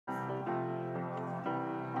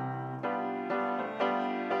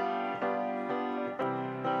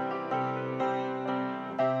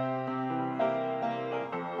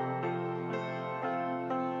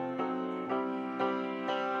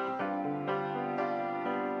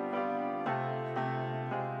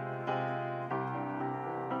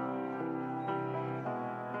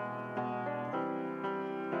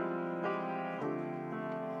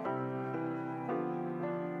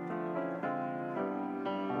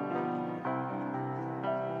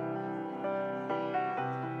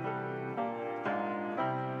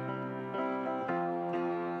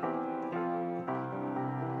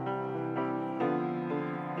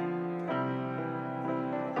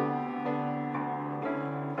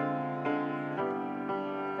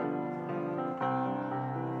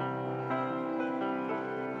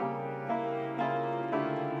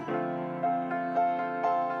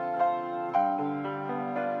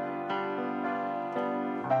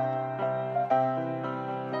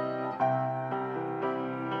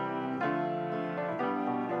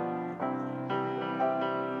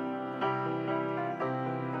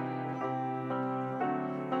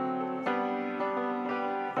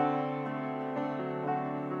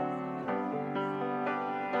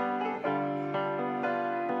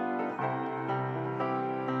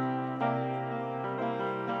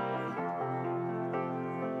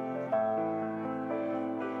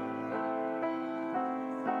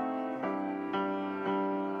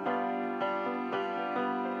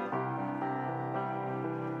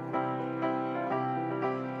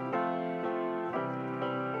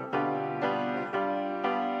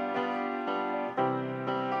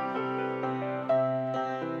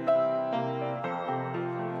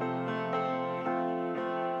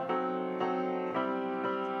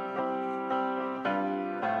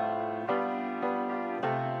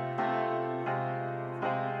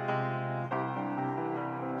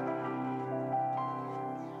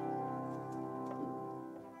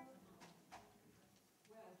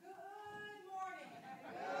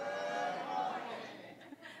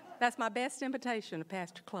That's my best invitation to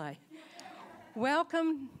Pastor Clay.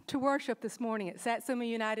 Welcome to worship this morning at Satsuma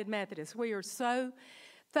United Methodist. We are so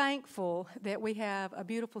thankful that we have a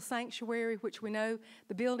beautiful sanctuary, which we know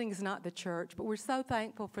the building is not the church, but we're so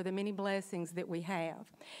thankful for the many blessings that we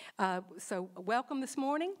have. So welcome this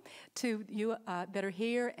morning to you that are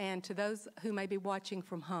here and to those who may be watching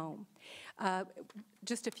from home.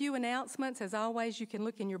 Just a few announcements. As always, you can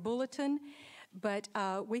look in your bulletin, but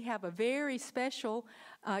we have a very special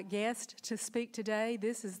guest to speak today.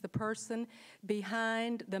 This is the person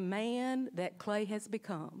behind the man that Clay has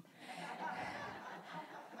become.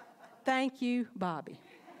 Thank you, Bobby.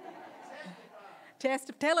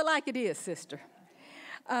 Tell it like it is, sister.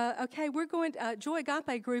 Okay, we're going. Joy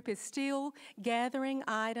Agape Group is still gathering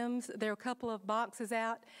items. There are a couple of boxes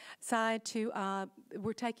outside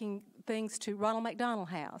we're taking things to Ronald McDonald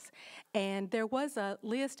House. And there was a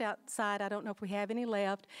list outside. I don't know if we have any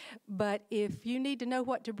left, but if you need to know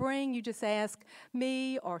what to bring, you just ask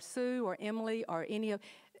me or Sue or Emily or any of.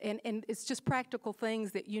 And it's just practical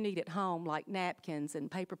things that you need at home, like napkins and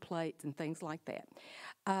paper plates and things like that.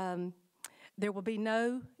 There will be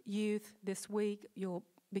no youth this week. You'll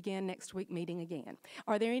begin next week meeting again.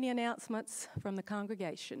 Are there any announcements from the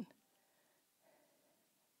congregation?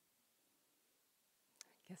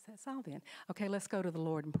 I guess that's all then. Okay, let's go to the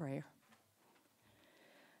Lord in prayer.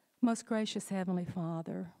 Most gracious Heavenly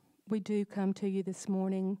Father, we do come to you this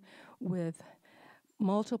morning with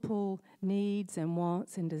multiple needs and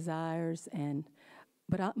wants and desires,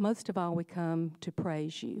 but most of all we come to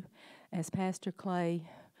praise you. As Pastor Clay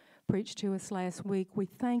preached to us last week, we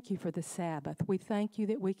thank you for the Sabbath. We thank you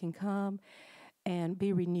that we can come and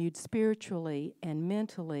be renewed spiritually and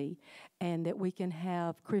mentally, and that we can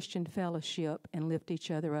have Christian fellowship and lift each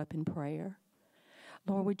other up in prayer.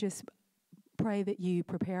 Lord, we just pray that you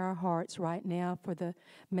prepare our hearts right now for the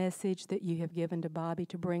message that you have given to Bobby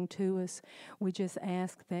to bring to us. We just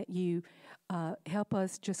ask that you help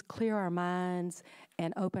us just clear our minds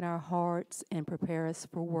and open our hearts and prepare us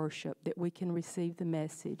for worship, that we can receive the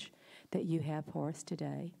message that you have for us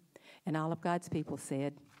today. And all of God's people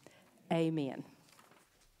said, amen.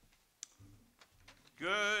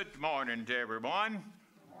 Good morning to everyone.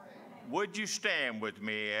 Would you stand with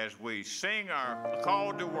me as we sing our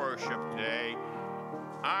call to worship today,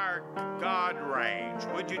 Our God Reigns.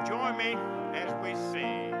 Would you join me as we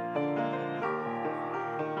sing?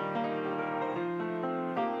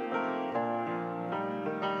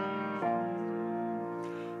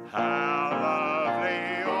 How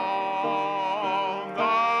lovely on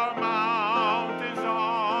the mountains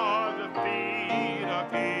are the feet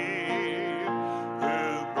of Him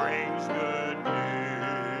who brings good news.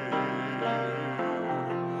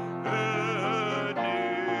 Good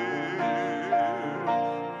news,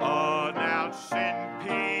 announcing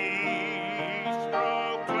peace,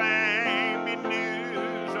 proclaiming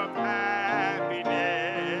news of happiness.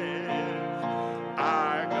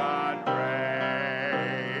 Our God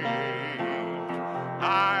reigns.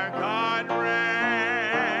 Our God reigns.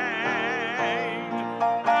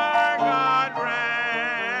 Our God reigns.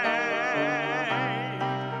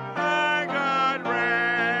 Our God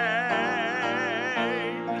reigns.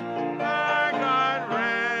 Our God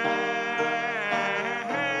reigns.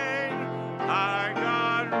 Our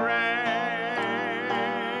God reigns.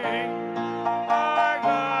 Our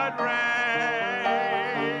God reigns.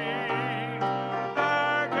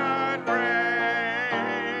 Our God reigns.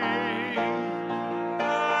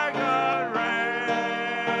 Our God reigns.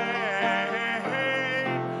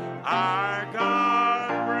 Our God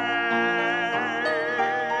reigns.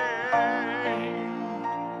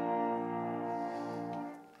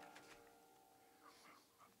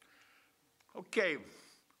 Okay,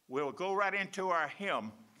 we'll go right into our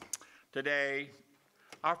hymn today.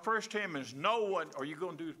 Our first hymn is No One. Are you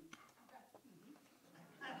going to do?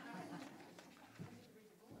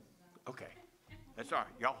 Okay, that's all right.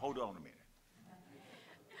 Y'all hold on a minute.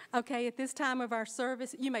 Okay, at this time of our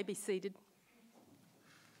service, you may be seated.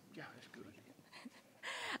 Yeah, that's good.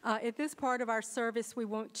 At this part of our service, we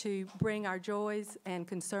want to bring our joys and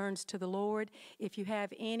concerns to the Lord. If you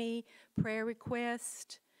have any prayer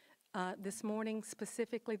requests this morning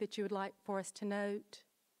specifically that you would like for us to note.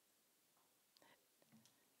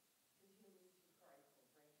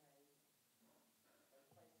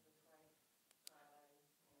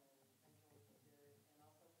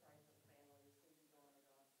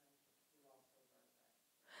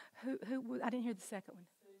 Who? I didn't hear the second one.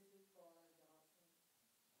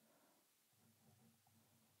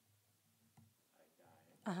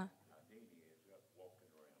 Uh-huh. Nene is up walking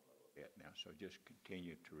around a little bit now, so just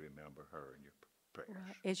continue to remember her in your prayers.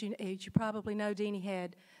 Right. As you probably know, Deanie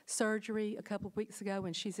had surgery a couple of weeks ago,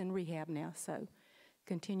 and she's in rehab now, so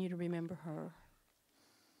continue to remember her.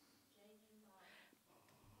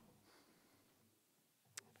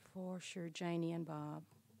 For sure, Janie and Bob.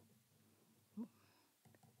 I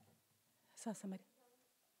saw somebody.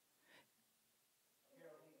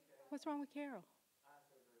 What's wrong with Carol?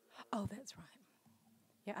 Oh, that's right.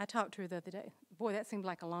 Yeah, I talked to her the other day. Boy, that seemed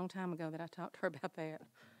like a long time ago that I talked to her about that.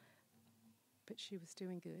 But she was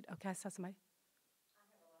doing good. Okay, I saw somebody. I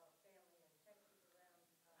have a lot of family in Texas around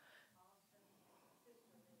Austin. My sister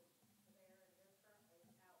lives there, and they're currently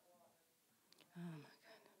out watering. Oh, my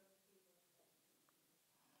God.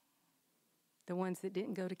 The ones that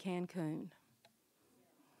didn't go to Cancun.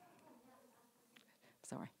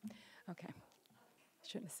 Sorry. Okay.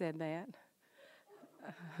 Shouldn't have said that.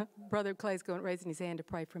 Brother Clay's raising his hand to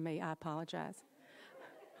pray for me. I apologize.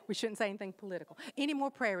 We shouldn't say anything political. Any more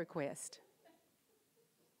prayer requests?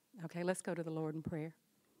 Okay, let's go to the Lord in prayer.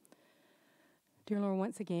 Dear Lord,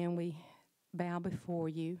 once again, we bow before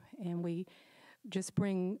you, and we just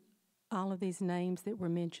bring all of these names that were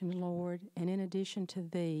mentioned, Lord. And in addition to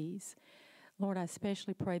these, Lord, I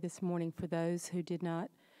especially pray this morning for those who did not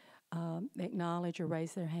acknowledge or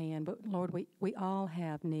raise their hand. But Lord, we all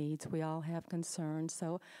have needs. We all have concerns.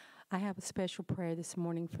 So I have a special prayer this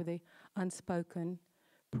morning for the unspoken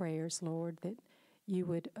prayers, Lord, that you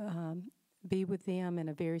would be with them in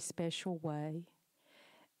a very special way.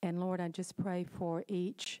 And Lord, I just pray for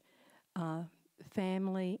each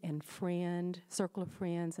family and friend, circle of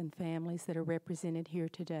friends and families that are represented here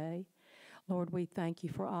today. Lord, we thank you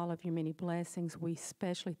for all of your many blessings. We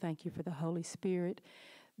especially thank you for the Holy Spirit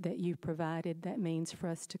that you've provided. That means for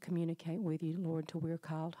us to communicate with you, Lord, till we're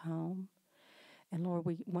called home. And Lord,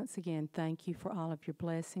 we once again thank you for all of your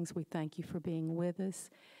blessings. We thank you for being with us.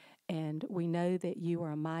 And we know that you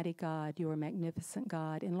are a mighty God. You are a magnificent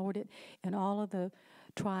God. And Lord, in all of the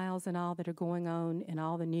trials and all that are going on and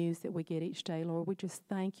all the news that we get each day, Lord, we just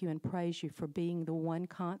thank you and praise you for being the one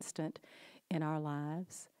constant in our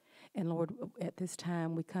lives. And Lord, at this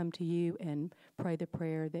time, we come to you and pray the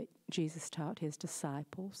prayer that Jesus taught his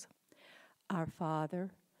disciples. Our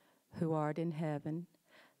Father, who art in heaven,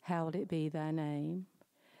 hallowed it be thy name.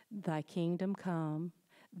 Thy kingdom come,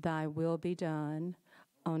 thy will be done,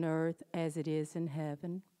 on earth as it is in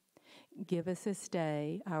heaven. Give us this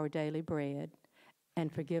day our daily bread,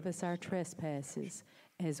 and forgive us our trespasses,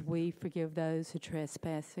 as we forgive those who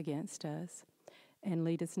trespass against us. And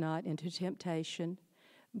lead us not into temptation,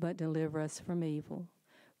 but deliver us from evil.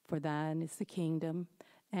 For thine is the kingdom,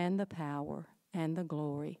 and the power, and the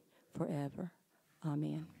glory, forever.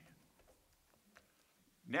 Amen.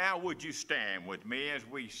 Now would you stand with me as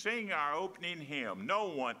we sing our opening hymn, No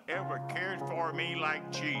One Ever Cared for Me Like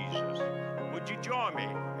Jesus. Would you join me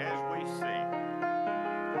as we sing?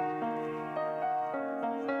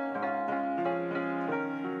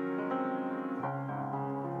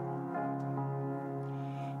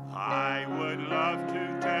 I would love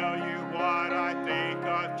to tell you what I think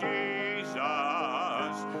of Jesus,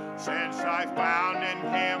 since I found in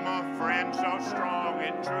him a friend so strong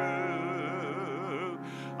and true.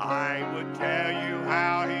 I would tell you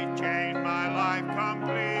how he changed my life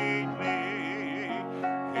completely.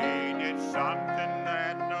 He did something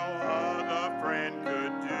that no other friend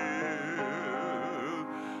could do.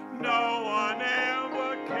 No one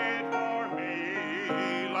ever cared for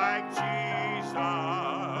me like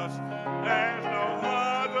Jesus. There's no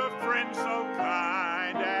other friend so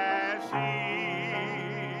kind as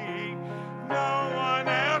he. No one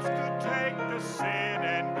else could take the sin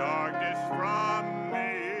and darkness from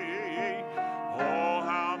me. Oh,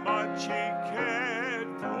 how much he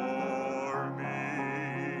cared for me.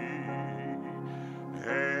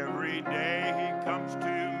 Every day he comes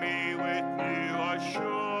to me with new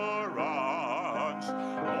assurance.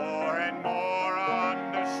 More and more I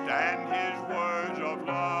understand his words of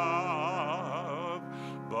love.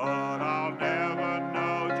 But I'll never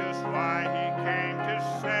know just why he came to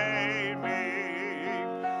save me,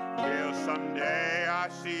 till someday I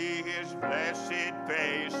see his blessed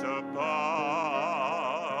face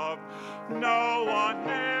above. No one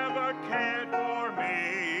ever cared for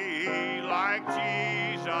me like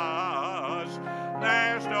Jesus.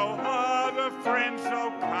 There's no other friend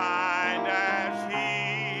so kind as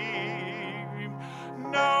he.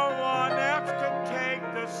 No one else could take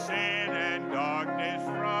the sin and darkness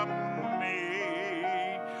from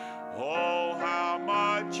me. Oh, how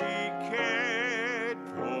much he cared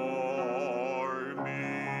for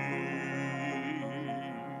me.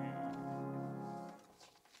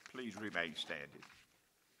 Please remain standing.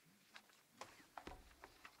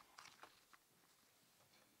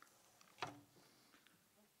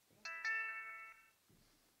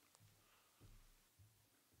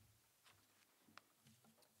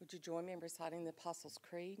 Would you join me in reciting the Apostles'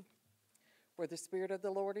 Creed? Where the Spirit of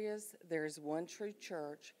the Lord is, there is one true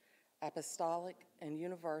church, apostolic and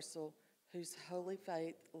universal, whose holy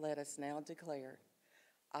faith let us now declare.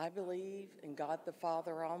 I believe in God the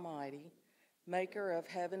Father Almighty, maker of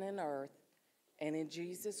heaven and earth, and in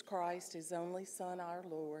Jesus Christ, his only Son, our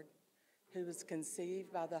Lord, who was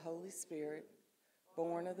conceived by the Holy Spirit,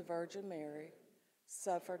 born of the Virgin Mary,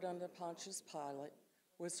 suffered under Pontius Pilate,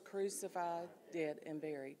 was crucified, dead, and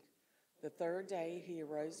buried. The third day he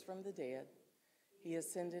arose from the dead. He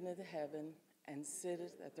ascended into heaven and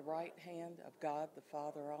sitteth at the right hand of God the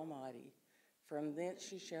Father Almighty. From thence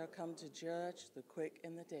he shall come to judge the quick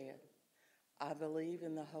and the dead. I believe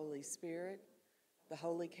in the Holy Spirit, the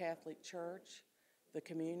Holy Catholic Church, the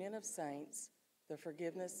communion of saints, the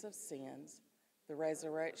forgiveness of sins, the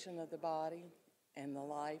resurrection of the body, and the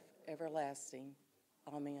life everlasting.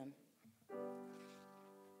 Amen.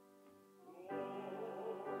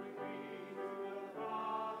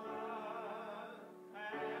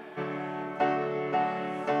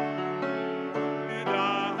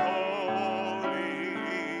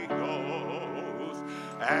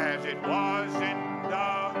 As it was in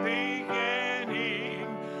the beginning,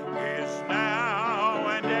 is now,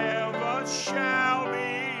 and ever shall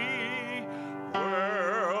be,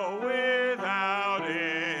 world without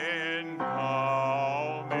end.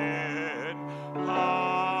 Amen.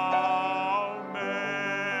 Amen.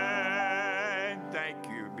 Thank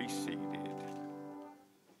you. Be seated.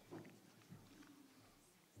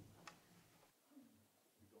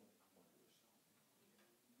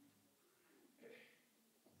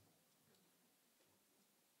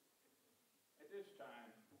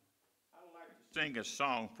 Sing a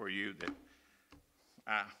song for you that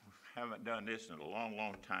I haven't done this in a long,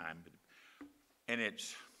 long time, and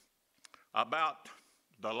it's about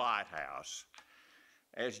the lighthouse,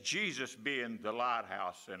 as Jesus being the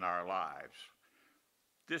lighthouse in our lives.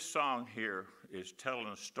 This song here is telling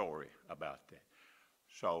a story about that.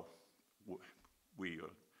 So we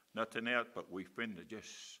nothing else, but we finna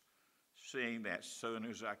just sing that as soon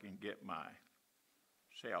as I can get my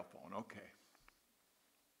cell phone. Okay.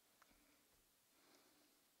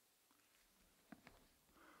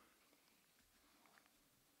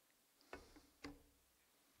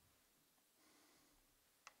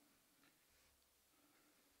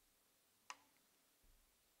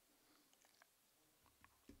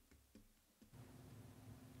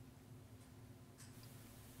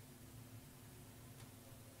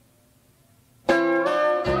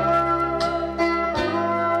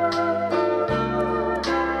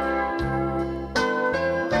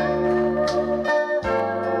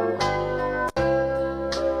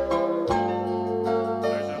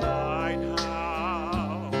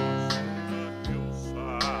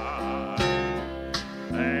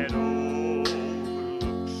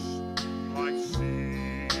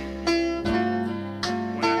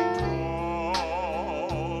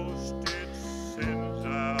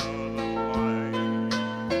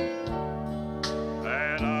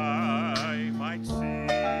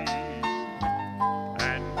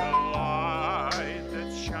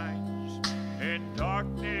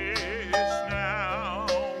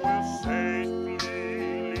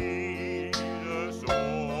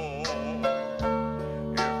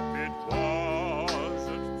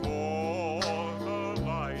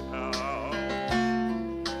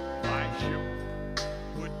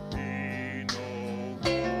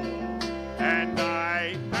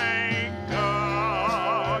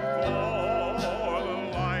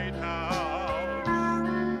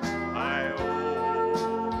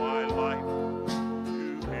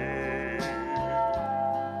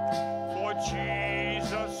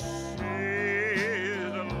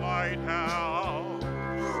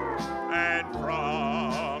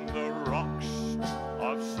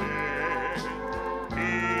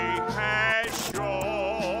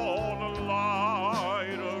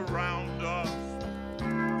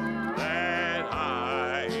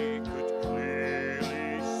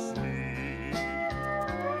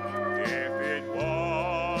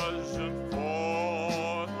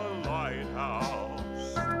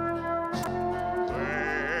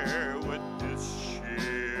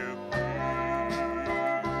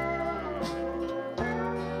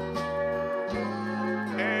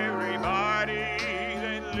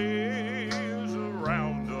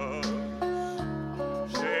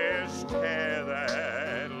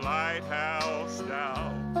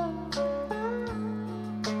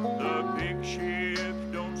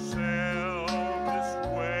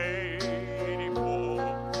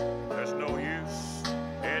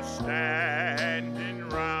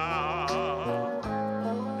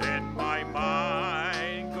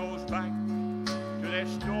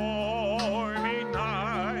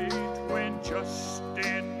 just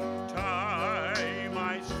in time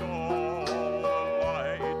I saw the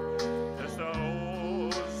light as the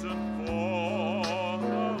ocean for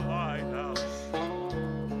the lighthouse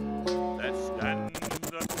that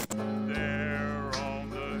stands up there on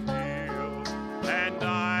the hill. And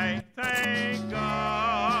I thank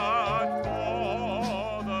God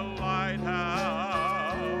for the lighthouse.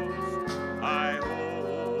 I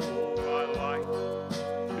hold my life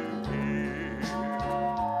to give.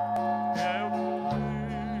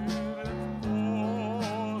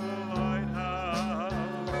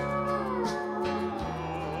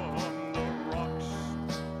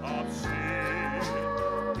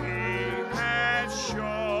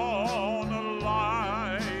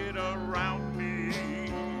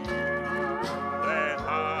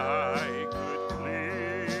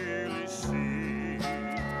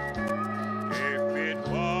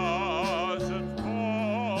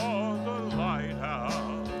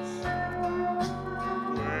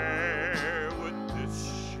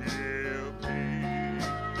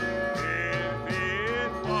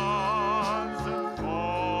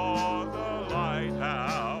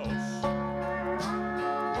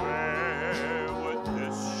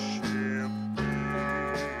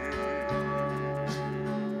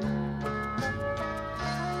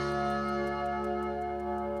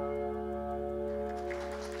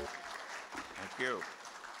 Thank you.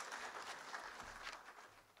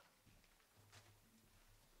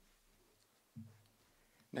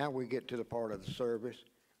 Now we get to the part of the service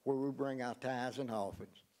where we bring our tithes and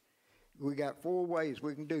offerings. We got 4 ways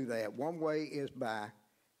we can do that. One way is by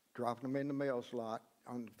dropping them in the mail slot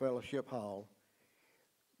on the fellowship hall.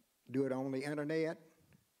 Do it on the internet.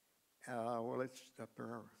 Well, it's up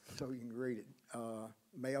there so you can read it.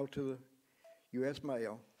 Mail to the U.S.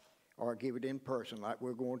 mail, or give it in person like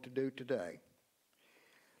we're going to do today.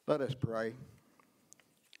 Let us pray.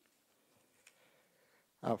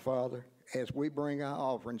 Our Father, as we bring our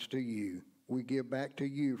offerings to you, we give back to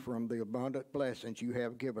you from the abundant blessings you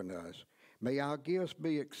have given us. May our gifts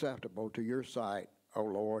be acceptable to your sight, O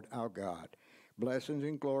Lord, our God. Blessings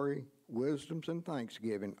and glory, wisdoms and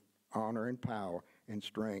thanksgiving, honor and power and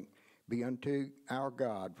strength be unto our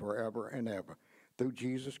God forever and ever. Through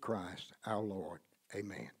Jesus Christ, our Lord.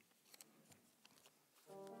 Amen.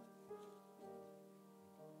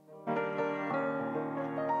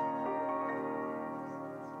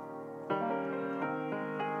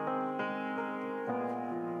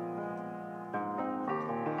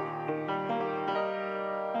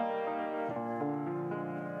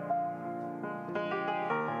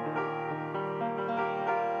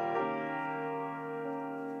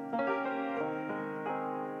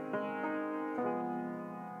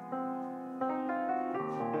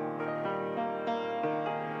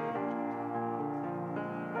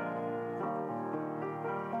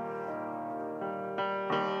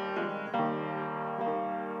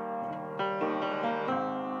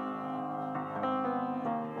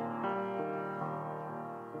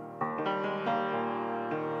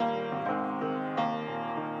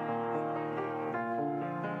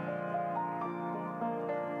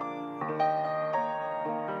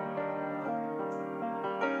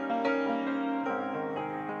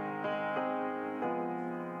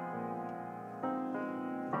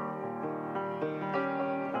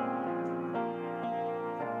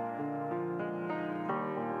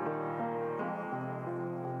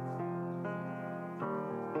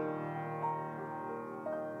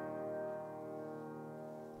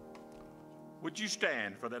 Would you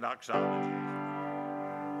stand for the doxology?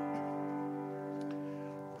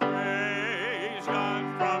 Praise God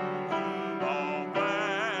from whom all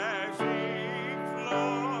blessings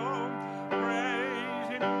flow. Praise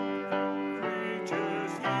Him,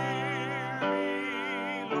 creatures here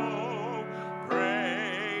below.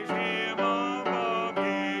 Praise Him above,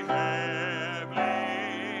 ye heavenly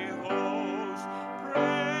hosts.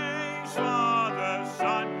 Praise Father,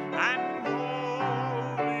 Son, and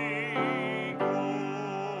Holy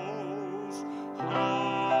Ghost.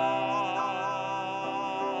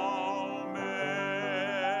 Amen.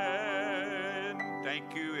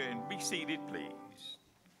 Thank you, and be seated, please.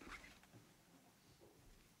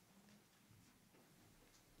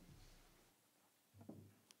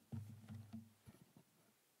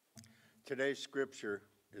 Today's scripture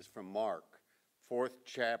is from Mark, 4th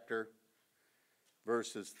chapter,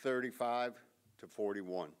 verses 35 to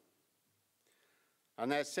 41. On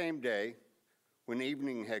that same day, when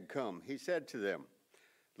evening had come, he said to them,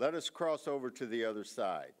 "Let us cross over to the other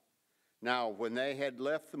side." Now, when they had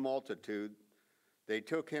left the multitude, they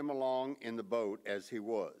took him along in the boat as he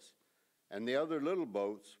was, and the other little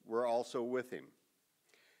boats were also with him.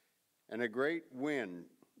 And a great wind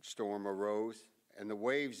storm arose, and the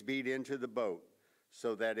waves beat into the boat,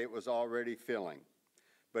 so that it was already filling.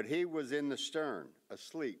 But he was in the stern,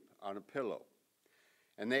 asleep on a pillow.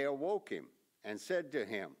 And they awoke him and said to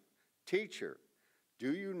him, "Teacher,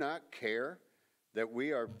 do you not care that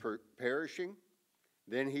we are perishing?"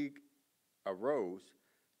 Then he arose,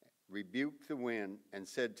 rebuked the wind, and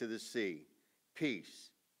said to the sea,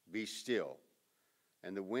 "Peace, be still."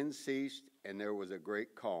 And the wind ceased, and there was a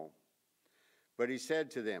great calm. But he said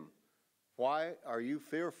to them, "Why are you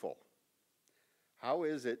fearful? How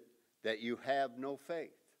is it that you have no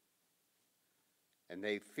faith?" And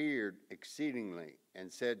they feared exceedingly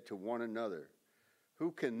and said to one another,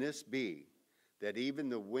 "Who can this be, that even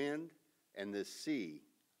the wind and the sea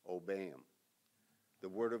obey him?" The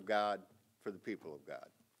word of God for the people of God.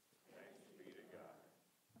 Thanks be to God.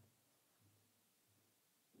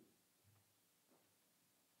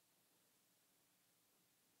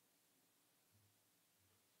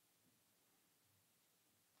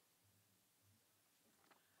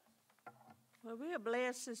 Well, we are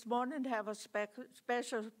blessed this morning to have a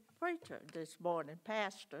special preacher this morning,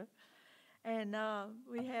 pastor. And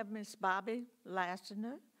we have Miss Bobby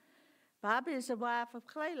Lassiter. Bobby is the wife of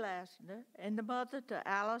Clay Lassiter and the mother to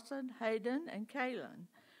Allison, Hayden, and Kaylin.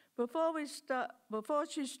 Before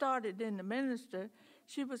she started in the ministry,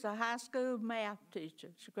 she was a high school math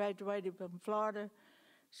teacher. She graduated from Florida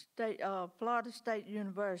State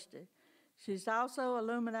University. She's also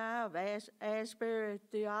alumni of Asbury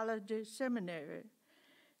Theology Seminary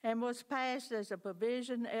and was passed as a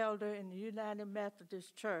provision elder in the United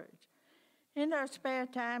Methodist Church. In her spare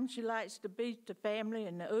time, she likes to beat the family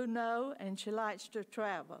in the Uno, and she likes to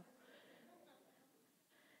travel.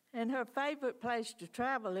 And her favorite place to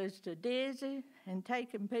travel is to Disney and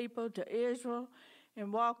taking people to Israel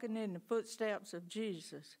and walking in the footsteps of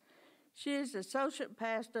Jesus. She is associate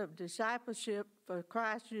pastor of discipleship for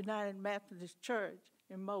Christ United Methodist Church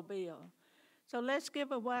in Mobile. So let's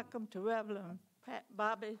give a welcome to Reverend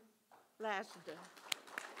Bobby Lassiter.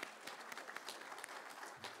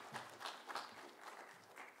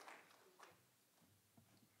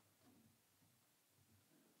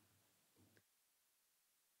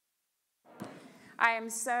 I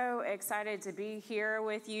am so excited to be here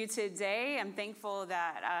with you today. I'm thankful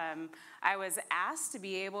that I was asked to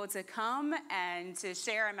be able to come and to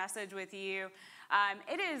share a message with you.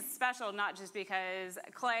 It is special not just because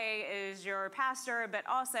Clay is your pastor, but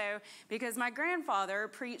also because my grandfather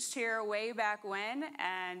preached here way back when,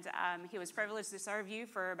 and he was privileged to serve you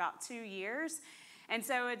for about 2 years. And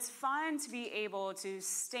so it's fun to be able to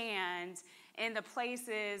stand in the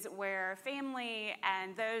places where family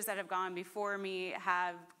and those that have gone before me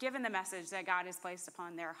have given the message that God has placed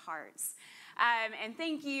upon their hearts. And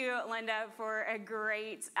thank you, Linda, for a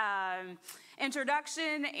great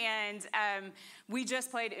introduction. And we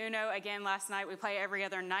just played Uno again last night. We play every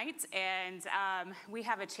other night. And we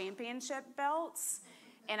have a championship belt.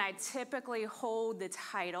 And I typically hold the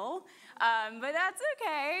title, but that's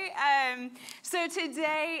okay. So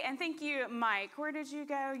today, and thank you, Mike. Where did you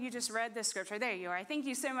go? You just read the scripture. There you are. Thank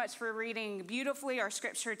you so much for reading beautifully our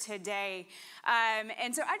scripture today.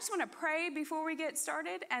 And so I just want to pray before we get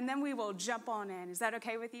started, and then we will jump on in. Is that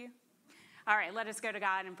okay with you? All right, let us go to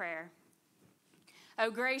God in prayer.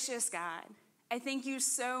 Oh, gracious God, I thank you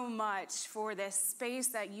so much for this space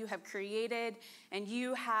that you have created and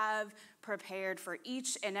you have prepared for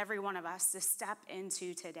each and every one of us to step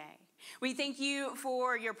into today. We thank you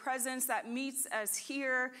for your presence that meets us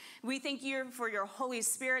here. We thank you for your Holy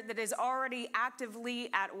Spirit that is already actively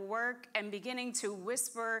at work and beginning to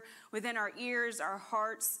whisper within our ears, our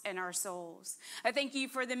hearts, and our souls. I thank you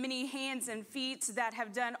for the many hands and feet that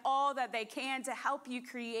have done all that they can to help you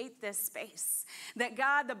create this space. That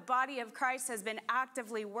God, the body of Christ, has been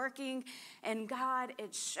actively working, and God,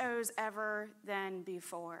 it shows ever than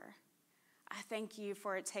before. I thank you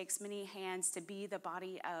for it takes many hands to be the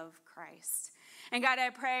body of Christ. And God, I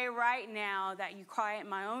pray right now that you quiet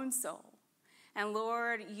my own soul. And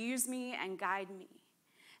Lord, use me and guide me.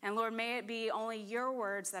 And Lord, may it be only your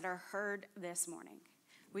words that are heard this morning.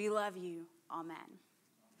 We love you. Amen.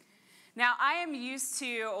 Now, I am used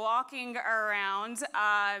to walking around,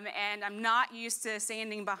 and I'm not used to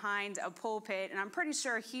standing behind a pulpit. And I'm pretty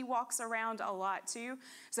sure he walks around a lot too.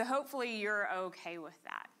 So hopefully you're okay with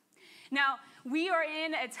that. Now, we are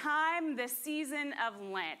in a time, the season of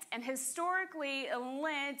Lent, and historically,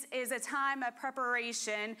 Lent is a time of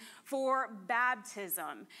preparation for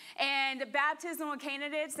baptism. And baptismal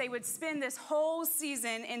candidates, they would spend this whole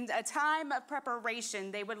season in a time of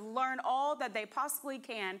preparation. They would learn all that they possibly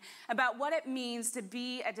can about what it means to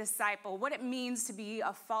be a disciple, what it means to be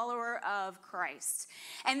a follower of Christ.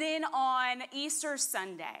 And then on Easter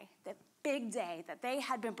Sunday, the big day that they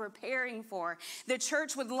had been preparing for, the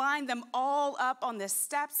church would line them all up on the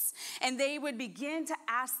steps, and they would begin to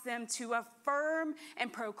ask them to affirm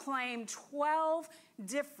and proclaim 12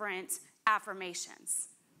 different affirmations.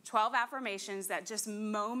 12 affirmations that just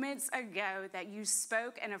moments ago that you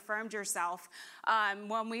spoke and affirmed yourself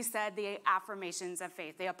when we said the affirmations of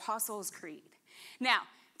faith, the Apostles' Creed. Now,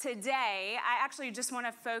 today, I actually just want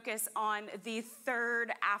to focus on the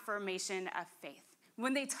third affirmation of faith.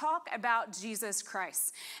 When they talk about Jesus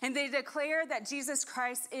Christ and they declare that Jesus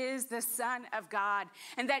Christ is the Son of God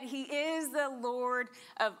and that he is the Lord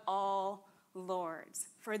of all lords.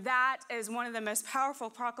 For that is one of the most powerful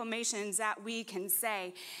proclamations that we can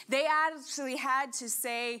say. They actually had to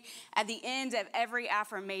say at the end of every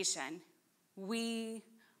affirmation, we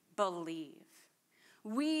believe.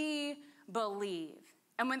 We believe.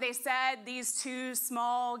 And when they said these two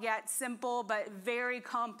small yet simple but very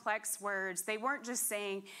complex words, they weren't just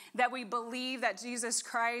saying that we believe that Jesus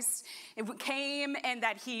Christ came and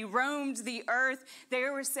that he roamed the earth. They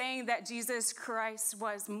were saying that Jesus Christ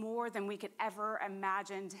was more than we could ever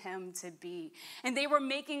imagine him to be. And they were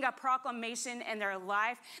making a proclamation in their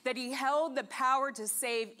life that he held the power to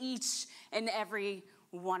save each and every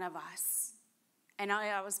one of us. And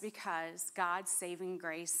that was because God's saving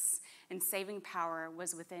grace and saving power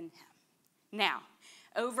was within him. Now,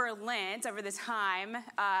 over Lent, over the time,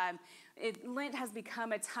 Lent has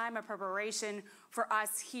become a time of preparation for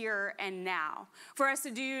us here and now, for us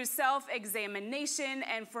to do self-examination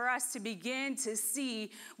and for us to begin to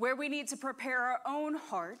see where we need to prepare our own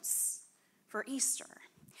hearts for Easter.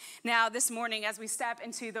 Now, this morning, as we step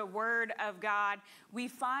into the Word of God, we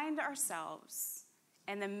find ourselves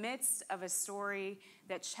in the midst of a story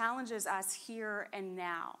that challenges us here and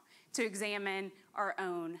now to examine our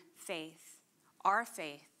own faith, our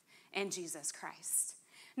faith in Jesus Christ.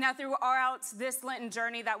 Now, throughout this Lenten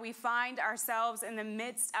journey that we find ourselves in the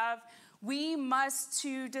midst of, we must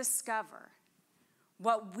to discover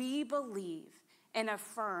what we believe and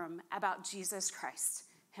affirm about Jesus Christ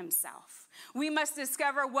himself. We must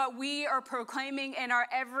discover what we are proclaiming in our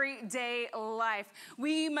everyday life.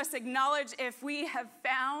 We must acknowledge if we have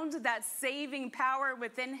found that saving power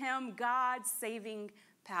within him, God's saving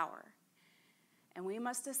power. And we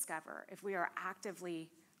must discover if we are actively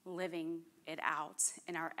living it out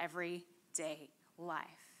in our everyday life.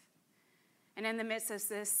 And in the midst of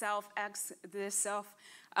this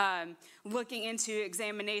looking into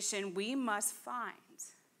examination, we must find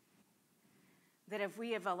that if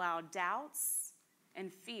we have allowed doubts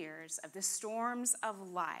and fears of the storms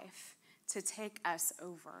of life to take us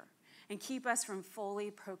over and keep us from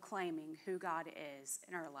fully proclaiming who God is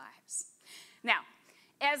in our lives. Now,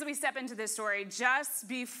 as we step into this story, just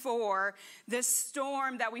before this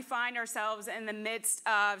storm that we find ourselves in the midst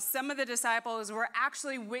of, some of the disciples were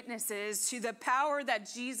actually witnesses to the power that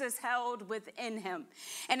Jesus held within him.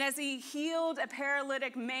 And as he healed a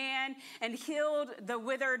paralytic man and healed the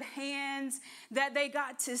withered hands, that they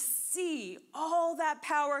got to see all that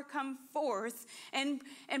power come forth and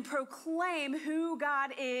proclaim who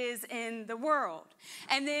God is in the world.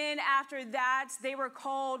 And then after that, they were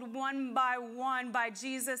called one by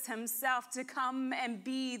Jesus himself to come and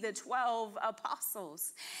be the 12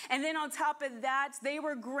 apostles. And then on top of that, they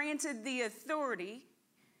were granted the authority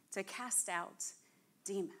to cast out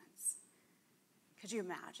demons. Could you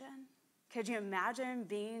imagine? Could you imagine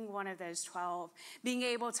being one of those 12, being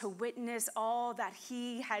able to witness all that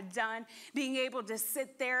he had done, being able to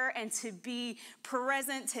sit there and to be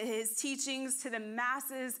present to his teachings to the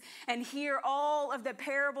masses and hear all of the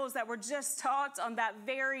parables that were just taught on that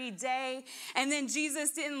very day? And then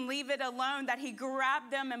Jesus didn't leave it alone, that he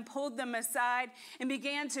grabbed them and pulled them aside and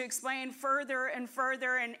began to explain further and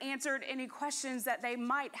further and answered any questions that they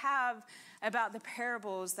might have about the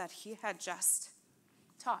parables that he had just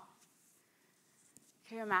taught.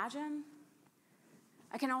 Can you imagine?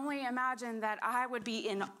 I can only imagine that I would be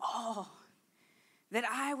in awe, that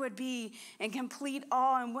I would be in complete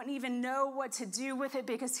awe and wouldn't even know what to do with it,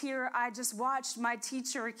 because here I just watched my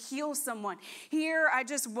teacher heal someone. Here I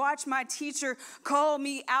just watched my teacher call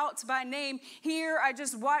me out by name. Here I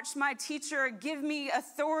just watched my teacher give me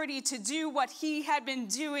authority to do what he had been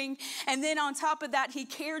doing. And then on top of that, he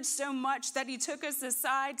cared so much that he took us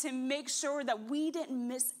aside to make sure that we didn't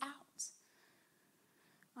miss out.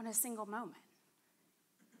 on a single moment.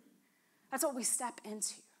 That's what we step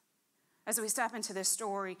into as we step into the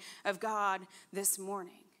story of God this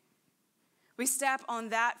morning. We step on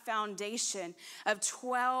that foundation of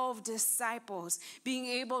 12 disciples being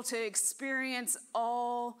able to experience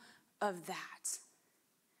all of that.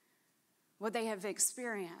 What they have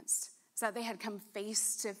experienced is that they had come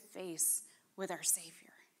face to face with our Savior.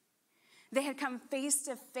 They had come face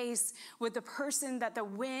to face with the person that the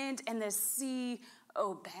wind and the sea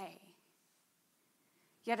obey.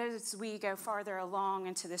 Yet as we go farther along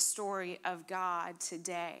into the story of God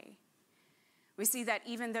today, we see that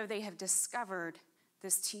even though they have discovered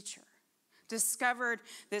this teacher, discovered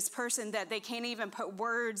this person that they can't even put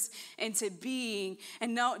words into being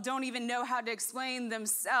and don't even know how to explain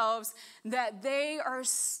themselves, that they are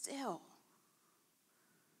still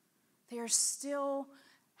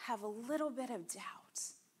have a little bit of doubt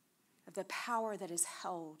of the power that is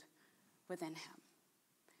held within him.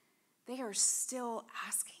 They are still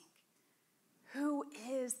asking, who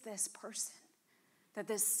is this person that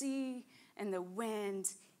the sea and the wind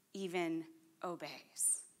even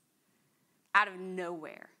obeys? Out of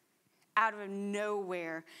nowhere,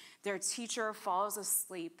 their teacher falls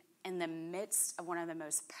asleep in the midst of one of the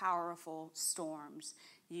most powerful storms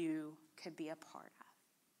you could be a part of.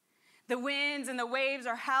 The winds and the waves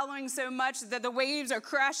are howling so much that the waves are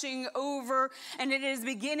crashing over, and it is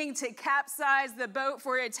beginning to capsize the boat,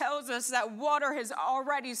 for it tells us that water has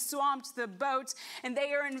already swamped the boat, and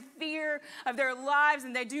they are in fear of their lives,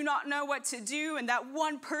 and they do not know what to do. And that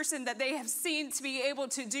one person that they have seen to be able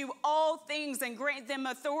to do all things and grant them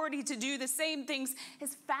authority to do the same things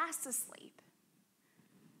is fast asleep.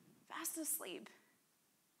 Fast asleep.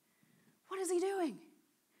 What is he doing?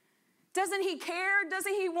 Doesn't he care?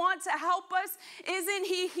 Doesn't he want to help us? Isn't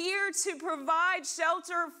he here to provide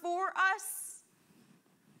shelter for us?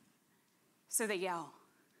 So they yell,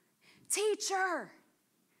 "Teacher,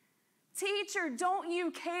 teacher, don't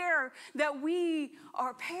you care that we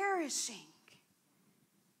are perishing?"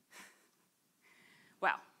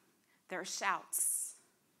 Well, their shouts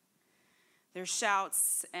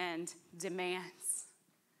and demands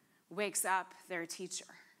wakes up their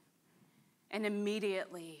teacher. And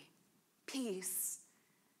immediately, peace,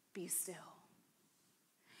 be still.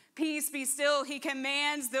 Peace, be still. He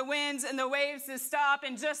commands the winds and the waves to stop,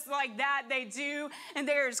 and just like that, they do, and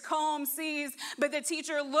there's calm seas. But the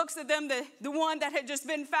teacher looks at them, the one that had just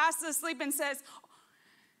been fast asleep, and says,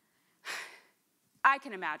 I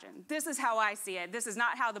can imagine. This is how I see it. This is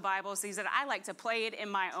not how the Bible sees it. I like to play it in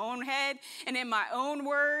my own head and in my own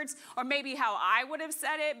words, or maybe how I would have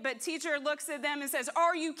said it. But teacher looks at them and says,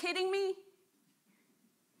 are you kidding me?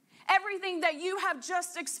 Everything that you have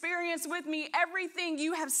just experienced with me, everything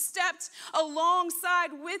you have stepped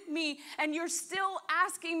alongside with me, and you're still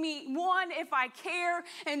asking me, one, if I care,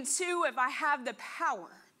 and two, if I have the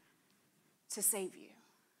power to save you.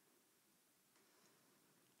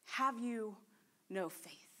 Have you no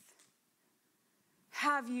faith?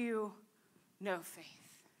 Have you no faith?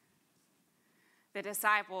 The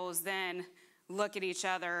disciples then look at each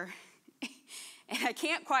other, and I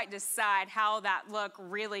can't quite decide how that look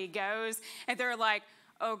really goes. And they're like,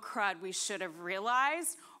 oh, crud, we should have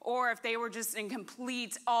realized. Or if they were just in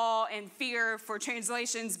complete awe and fear, for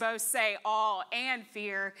translations both say awe and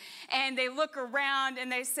fear. And they look around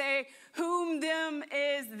and they say, whom them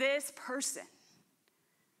is this person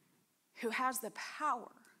who has the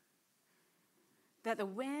power that the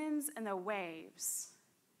winds and the waves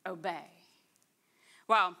obey?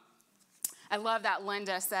 Well, I love that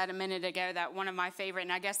Linda said a minute ago that one of my favorite,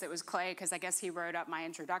 and I guess it was Clay because I guess he wrote up my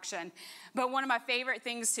introduction, but one of my favorite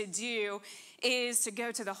things to do is to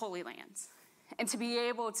go to the Holy Land and to be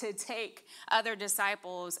able to take other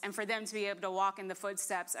disciples and for them to be able to walk in the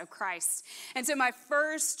footsteps of Christ. And so my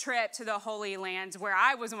first trip to the Holy Land, where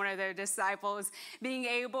I was one of those disciples, being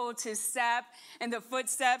able to step in the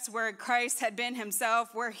footsteps where Christ had been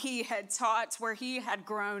himself, where he had taught, where he had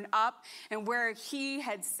grown up, and where he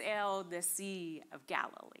had sailed the Sea of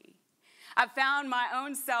Galilee. I found my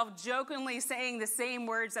own self jokingly saying the same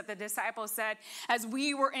words that the disciples said as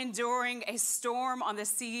we were enduring a storm on the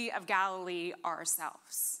Sea of Galilee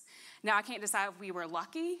ourselves. Now, I can't decide if we were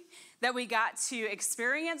lucky that we got to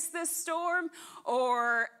experience this storm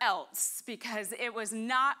or else, because it was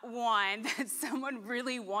not one that someone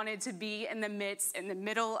really wanted to be in the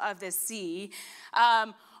middle of the sea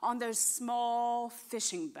on those small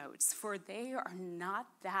fishing boats, for they are not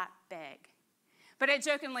that big. But I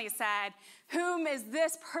jokingly said, whom is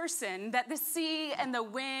this person that the sea and the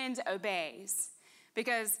wind obeys?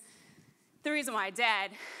 Because The reason why I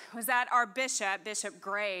did was that our bishop, Bishop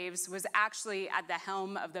Graves, was actually at the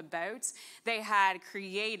helm of the boat. They had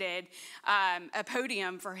created a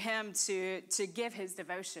podium for him to give his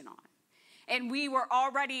devotion on. And we were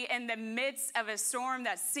already in the midst of a storm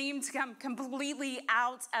that seemed to come completely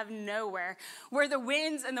out of nowhere, where the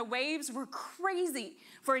winds and the waves were crazy.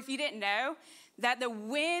 For if you didn't know, that the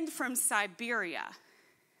wind from Siberia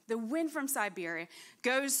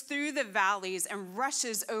goes through the valleys and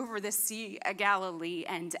rushes over the Sea of Galilee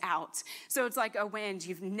and out. So it's like a wind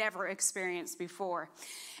you've never experienced before.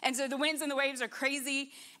 And so the winds and the waves are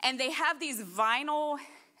crazy, and they have these vinyl,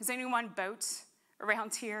 has anyone boat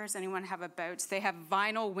around here? Does anyone have a boat? They have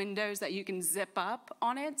vinyl windows that you can zip up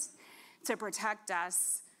on it to protect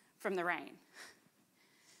us from the rain.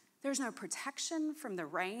 There's no protection from the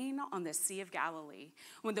rain on the Sea of Galilee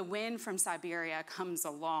when the wind from Siberia comes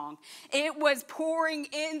along. It was pouring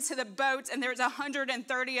into the boat, and there's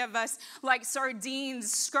 130 of us like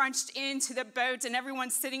sardines scrunched into the boat, and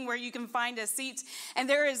everyone's sitting where you can find a seat, and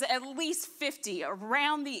there is at least 50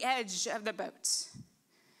 around the edge of the boat.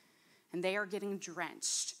 And they are getting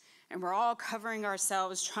drenched, and we're all covering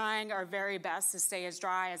ourselves, trying our very best to stay as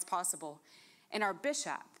dry as possible. And our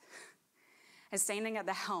bishop is standing at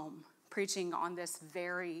the helm, preaching on this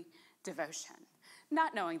very devotion,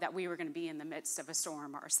 not knowing that we were going to be in the midst of a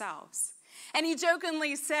storm ourselves. And he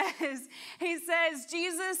jokingly says,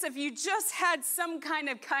 Jesus, if you just had some kind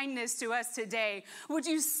of kindness to us today, would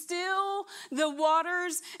you still the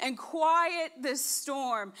waters and quiet the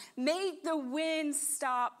storm? Make the wind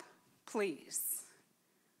stop, please.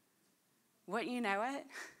 Wouldn't you know it?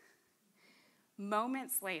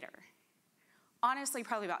 Moments later, honestly,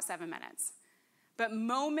 probably about 7 minutes, but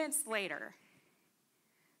moments later,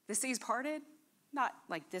 the seas parted, not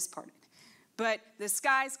like this parted, but the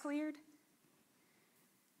skies cleared,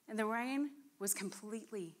 and the rain was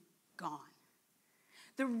completely gone.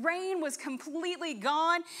 The rain was completely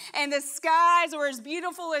gone, and the skies were as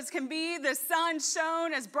beautiful as can be. The sun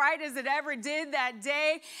shone as bright as it ever did that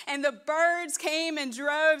day, and the birds came in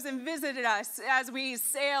droves and visited us as we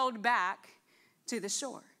sailed back to the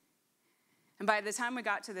shore. And by the time we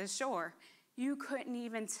got to the shore, you couldn't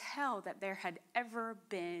even tell that there had ever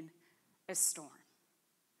been a storm.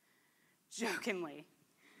 Jokingly,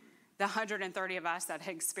 the 130 of us that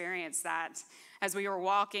had experienced that, as we were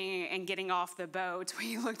walking and getting off the boat,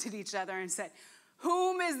 we looked at each other and said,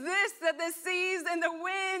 whom is this that the seas and the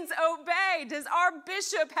winds obey? Does our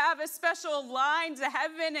bishop have a special line to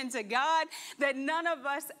heaven and to God that none of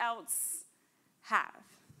us else have?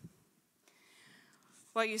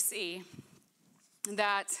 Well, you see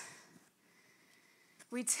that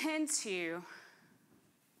we tend to,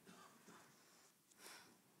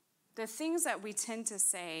 the things that we tend to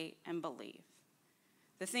say and believe,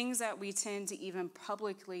 the things that we tend to even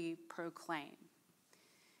publicly proclaim,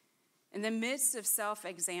 in the midst of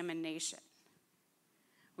self-examination,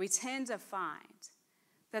 we tend to find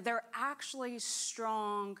that they're actually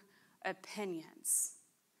strong opinions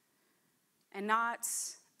and not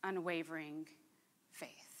unwavering faith.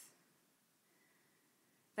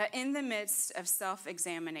 That in the midst of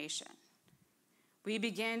self-examination, we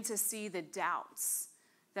begin to see the doubts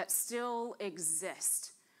that still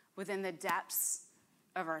exist within the depths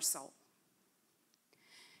of our soul.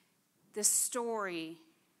 The story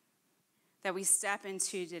that we step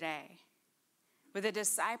into today with the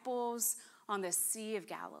disciples on the Sea of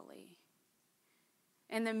Galilee,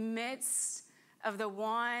 in the midst of the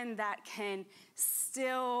one that can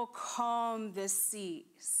still calm the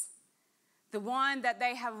seas, the one that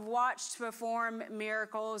they have watched perform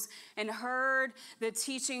miracles and heard the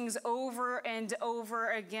teachings over and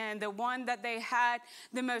over again, the one that they had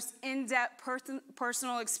the most in-depth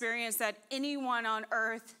personal experience that anyone on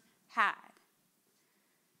earth had.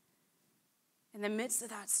 In the midst of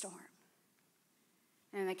that storm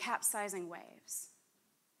and the capsizing waves,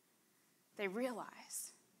 they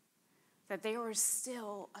realized that they were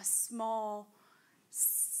still a small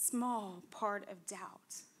part of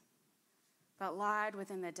doubt that lied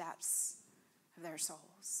within the depths of their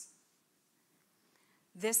souls.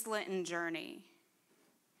 This Lenten journey,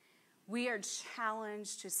 we are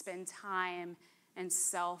challenged to spend time in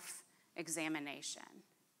self-examination,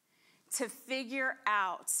 to figure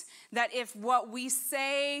out that if what we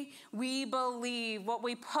say we believe, what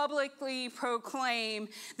we publicly proclaim,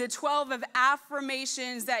 the 12 of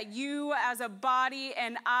affirmations that you as a body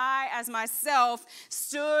and I as myself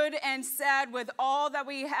stood and said with all that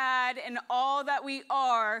we had and all that we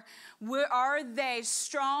are they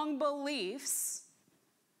strong beliefs,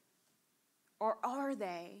 or are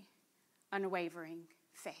they unwavering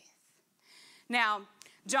faith? Now,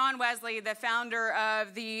 John Wesley, the founder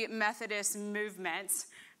of the Methodist movement,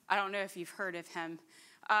 I don't know if you've heard of him.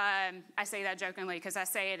 I say that jokingly because I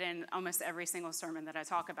say it in almost every single sermon that I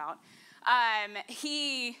talk about.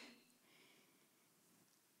 He's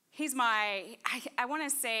my, I want to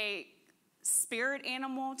say, spirit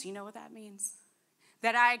animal. Do you know what that means?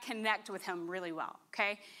 That I connect with him really well,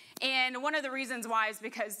 okay? And one of the reasons why is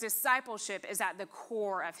because discipleship is at the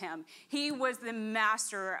core of him. He was the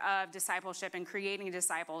master of discipleship and creating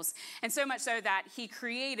disciples. And so much so that he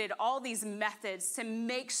created all these methods to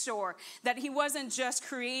make sure that he wasn't just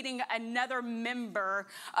creating another member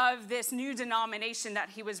of this new denomination that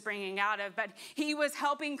he was bringing out of, but he was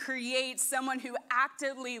helping create someone who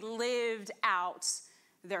actively lived out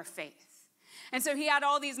their faith. And so he had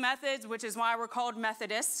all these methods, which is why we're called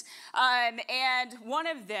Methodists. And one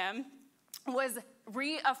of them was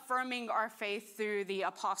reaffirming our faith through the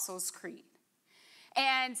Apostles' Creed.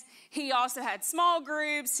 And he also had small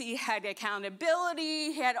groups, he had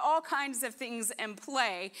accountability, he had all kinds of things in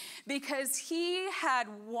play because he had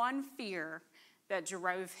one fear that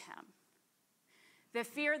drove him. The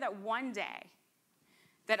fear that one day,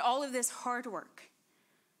 that all of this hard work,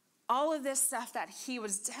 all of this stuff that he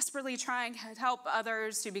was desperately trying to help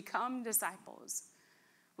others to become disciples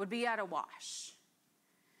would be at a wash.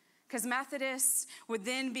 Because Methodists would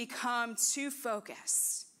then become too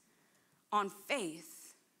focused on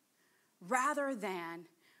faith rather than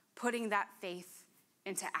putting that faith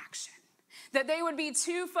into action. That they would be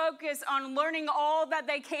too focused on learning all that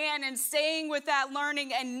they can and staying with that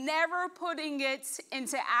learning and never putting it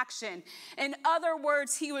into action. In other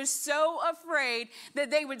words, he was so afraid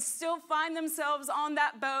that they would still find themselves on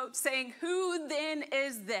that boat saying, "Who then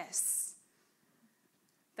is this?"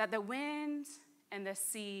 That the wind and the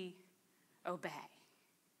sea obey.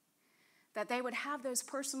 That they would have those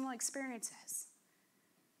personal experiences,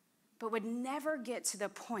 but would never get to the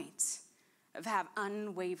point of have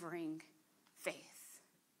unwavering faith.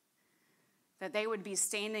 That they would be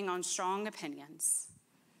standing on strong opinions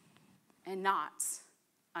and not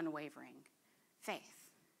unwavering faith.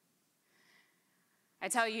 I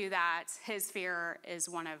tell you that his fear is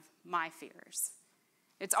one of my fears.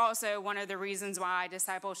 It's also one of the reasons why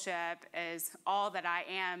discipleship is all that I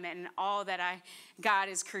am and all that God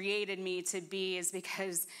has created me to be, is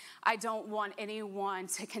because I don't want anyone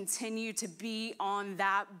to continue to be on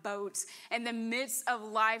that boat in the midst of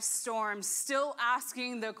life's storms, still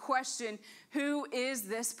asking the question, who is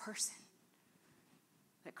this person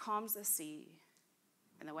that calms the sea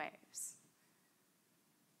and the waves?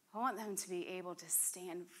 I want them to be able to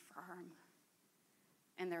stand firm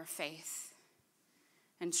in their faith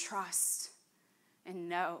and trust and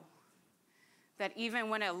know that even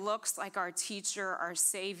when it looks like our teacher, our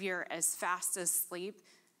Savior, is fast asleep,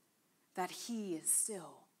 that he is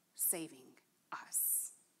still saving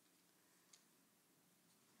us.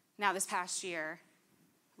 Now, this past year,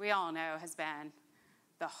 we all know, has been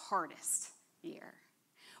the hardest year.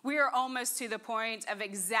 We are almost to the point of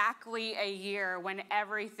exactly a year when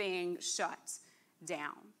everything shut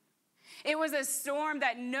down. It was a storm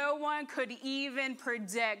that no one could even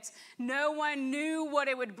predict. No one knew what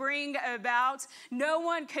it would bring about. No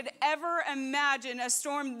one could ever imagine a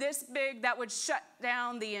storm this big that would shut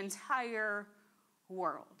down the entire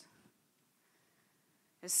world.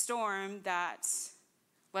 A storm that,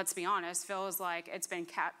 let's be honest, feels like it's been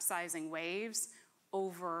capsizing waves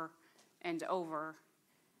over and over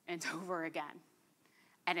and over again.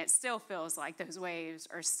 And it still feels like those waves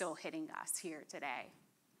are still hitting us here today,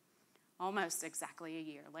 almost exactly a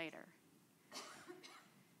year later.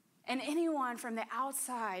 And anyone from the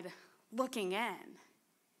outside looking in,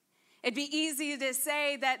 it'd be easy to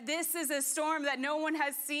say that this is a storm that no one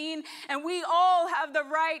has seen, and we all have the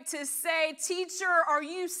right to say, "Teacher, are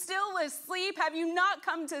you still asleep? Have you not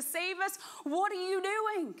come to save us? What are you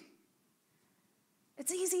doing?"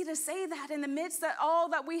 It's easy to say that in the midst of all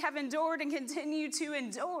that we have endured and continue to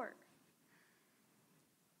endure.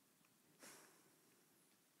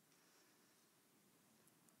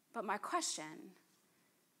 But my question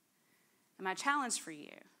and my challenge for you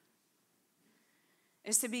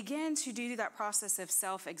is to begin to do that process of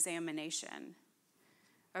self-examination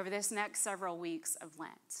over this next several weeks of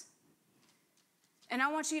Lent. And I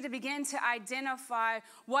want you to begin to identify,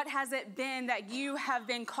 what has it been that you have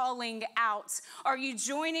been calling out? Are you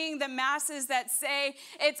joining the masses that say,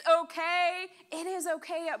 it's okay? It is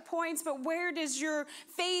okay at points, but where does your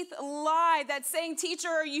faith lie? That's saying, "Teacher,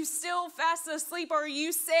 are you still fast asleep?" Or are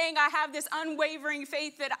you saying, "I have this unwavering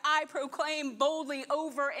faith that I proclaim boldly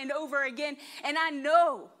over and over again, and I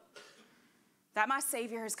know that my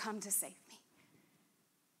Savior has come to save me.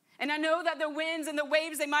 And I know that the winds and the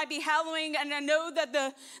waves, they might be howling, and I know that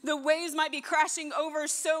the waves might be crashing over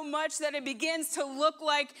so much that it begins to look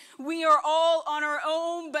like we are all on our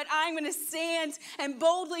own, but I'm going to stand and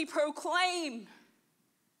boldly proclaim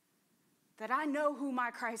that I know who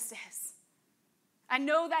my Christ is. I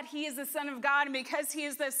know that he is the Son of God, and because he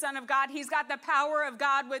is the Son of God, he's got the power of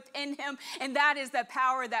God within him, and that is the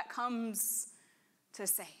power that comes to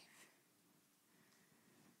save.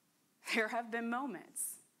 There have been moments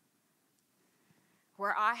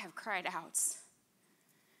where I have cried out,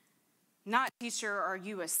 not, teacher, are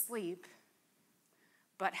you asleep,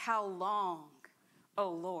 but how long, O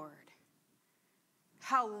Lord?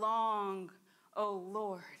 How long, O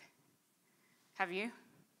Lord? Have you?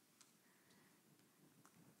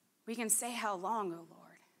 We can say how long, O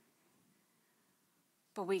Lord,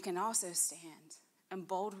 but we can also stand and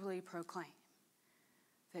boldly proclaim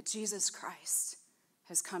that Jesus Christ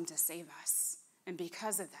has come to save us. And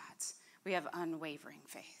because of that, we have unwavering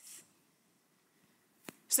faith.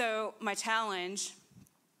 So my challenge,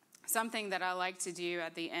 something that I like to do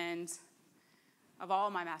at the end of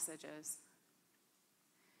all my messages,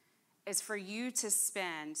 is for you to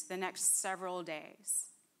spend the next several days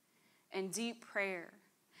in deep prayer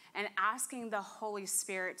and asking the Holy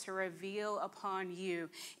Spirit to reveal upon you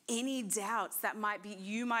any doubts that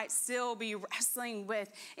you might still be wrestling with,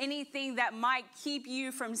 anything that might keep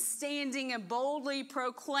you from standing and boldly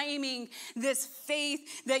proclaiming this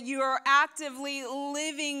faith that you are actively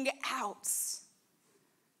living out.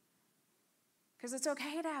 Because it's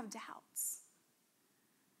okay to have doubts.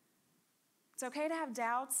 It's okay to have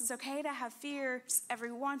doubts. It's okay to have fears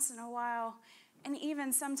every once in a while. And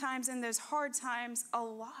even sometimes in those hard times, a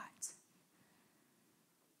lot.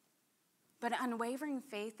 But unwavering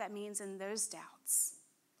faith, that means in those doubts,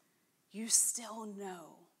 you still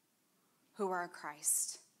know who our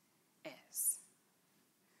Christ is.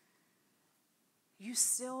 You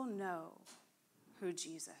still know who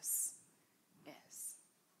Jesus is.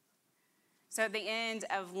 So at the end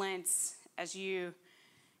of Lent, as you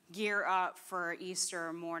gear up for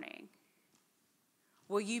Easter morning,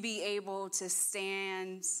 will you be able to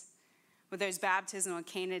stand with those baptismal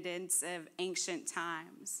candidates of ancient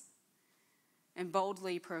times and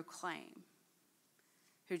boldly proclaim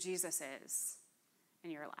who Jesus is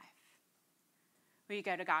in your life? Will you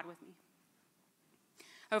go to God with me?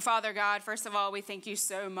 Oh, Father God, first of all, we thank you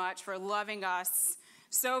so much for loving us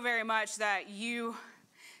so very much that you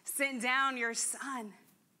sent down your Son.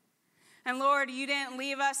 And Lord, you didn't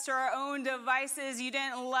leave us to our own devices. You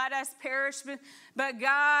didn't let us perish. But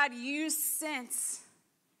God, you sent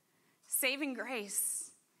saving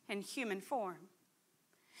grace in human form.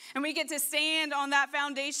 And we get to stand on that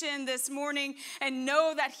foundation this morning and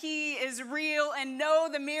know that he is real, and know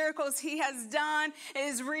the miracles he has done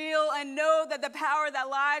is real, and know that the power that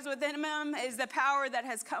lies within him is the power that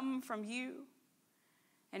has come from you.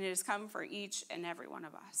 And it has come for each and every one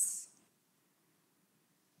of us.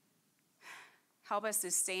 Help us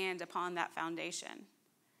to stand upon that foundation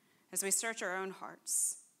as we search our own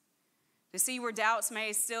hearts, to see where doubts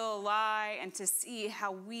may still lie, and to see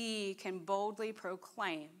how we can boldly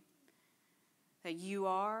proclaim that you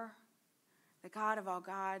are the God of all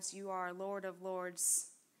gods, you are Lord of lords,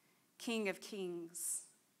 King of kings.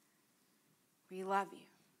 We love you.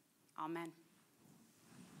 Amen.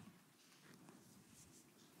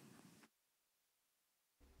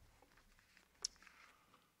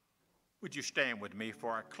 Would you stand with me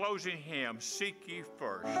for our closing hymn, Seek Ye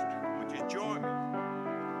First? Would you join me?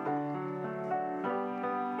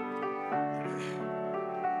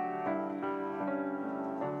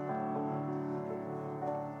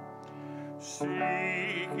 Seek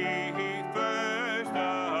ye first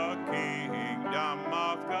the kingdom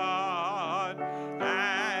of God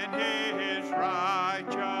and his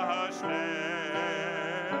righteousness,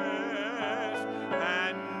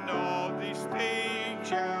 and all these things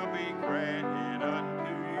shall be granted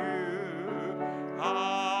unto you.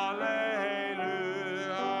 Hallelujah,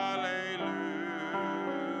 hallelujah.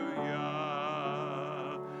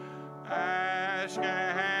 Ask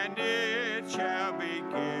and it shall be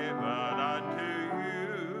given unto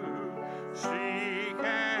you. Seek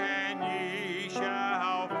and ye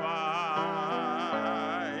shall find.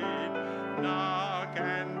 Knock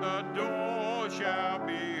and the door shall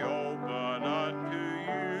be open unto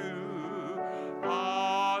you.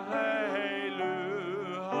 Hallelujah,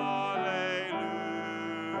 hallelujah.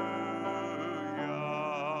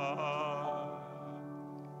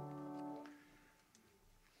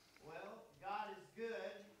 Well, God is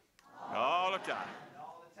good. All the time.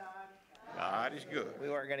 All the time. God is good. We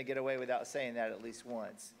weren't going to get away without saying that at least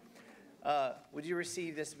once. Would you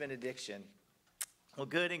receive this benediction? Well,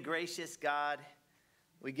 good and gracious God,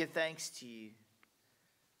 we give thanks to you.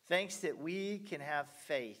 Thanks that we can have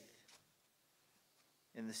faith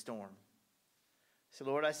in the storm. So,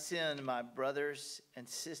 Lord, I send my brothers and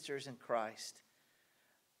sisters in Christ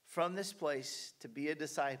from this place to be a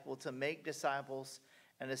disciple, to make disciples,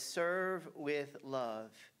 and to serve with love,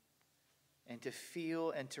 and to feel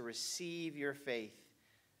and to receive your faith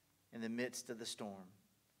in the midst of the storm.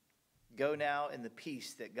 Go now in the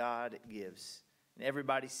peace that God gives. And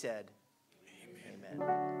everybody said, Amen.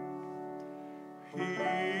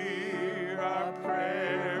 Hear our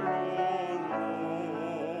prayer.